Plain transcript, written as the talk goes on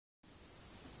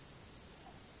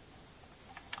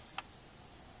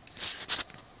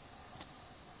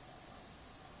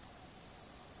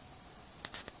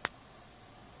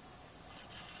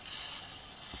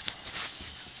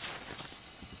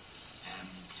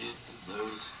Did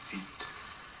those feet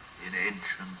in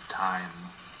ancient time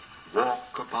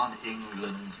walk upon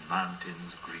England's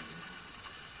mountains green?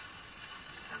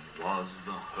 And was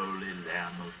the holy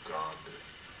Lamb of God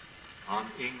on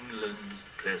England's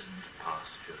pleasant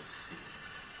pastures seen?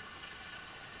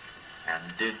 And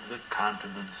did the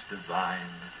countenance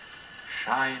divine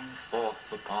shine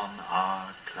forth upon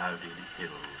our clouded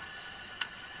hills?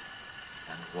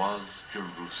 And was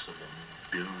Jerusalem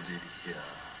builded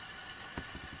here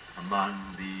among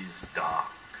these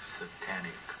dark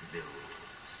satanic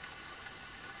mills?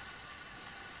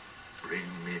 Bring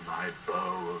me my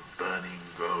bow of burning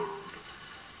gold,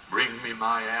 bring me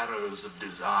my arrows of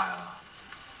desire,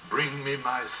 bring me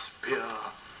my spear,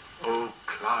 O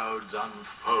clouds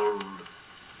unfold,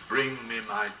 bring me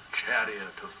my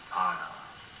chariot of fire.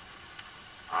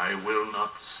 I will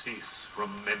not cease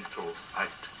from mental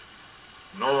fight,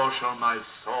 nor shall my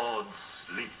sword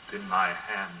sleep in my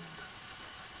hand,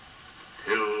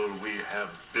 till we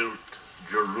have built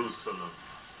Jerusalem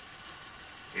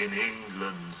in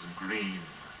England's green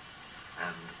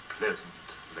and pleasant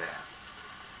land.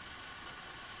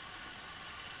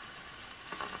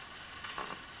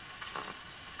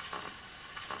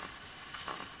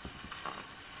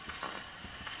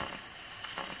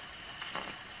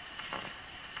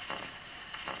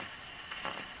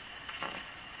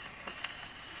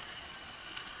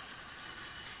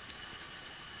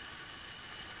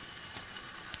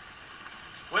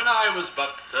 When I was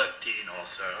but 13 or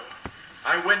so,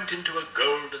 I went into a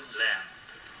golden land.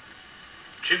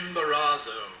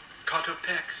 Chimborazo,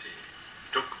 Cotopaxi,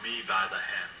 took me by the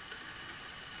hand.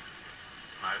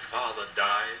 My father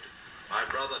died, my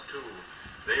brother too.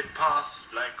 They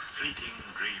passed like fleeting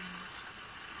dreams.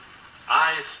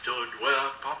 I stood where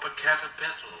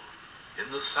Popocatepetl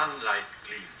in the sunlight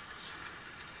gleams.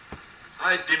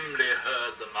 I dimly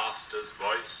heard the master's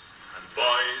voice and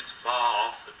boys far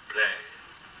off at play.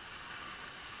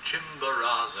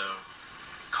 Chimborazo,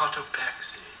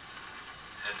 Cotopaxi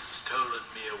had stolen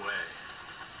me away.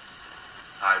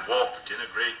 I walked in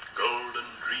a great golden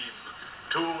dream,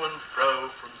 to and fro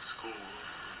from school.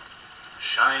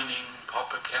 Shining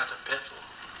Popocatepetl,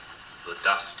 the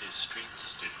dusty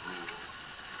streets did rule.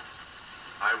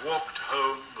 I walked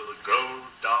home with a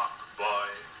gold-dark boy,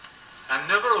 and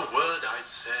never a word I'd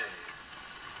say.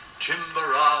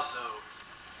 Chimborazo,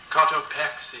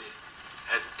 Cotopaxi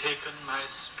had taken my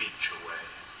speech away.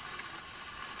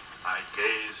 I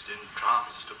gazed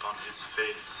entranced upon his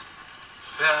face,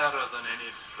 fairer than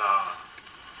any flower.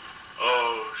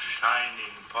 Oh,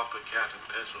 shining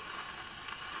Popocatepetl,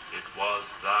 it was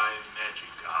thy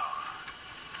magic hour.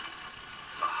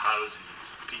 The houses,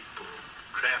 people,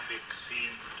 traffic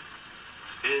seemed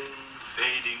thin,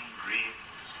 fading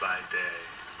dreams by day.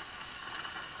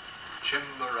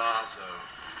 Chimborazo,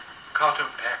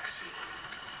 Cotopaxi,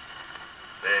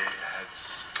 they had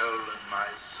stolen my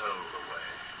soul away.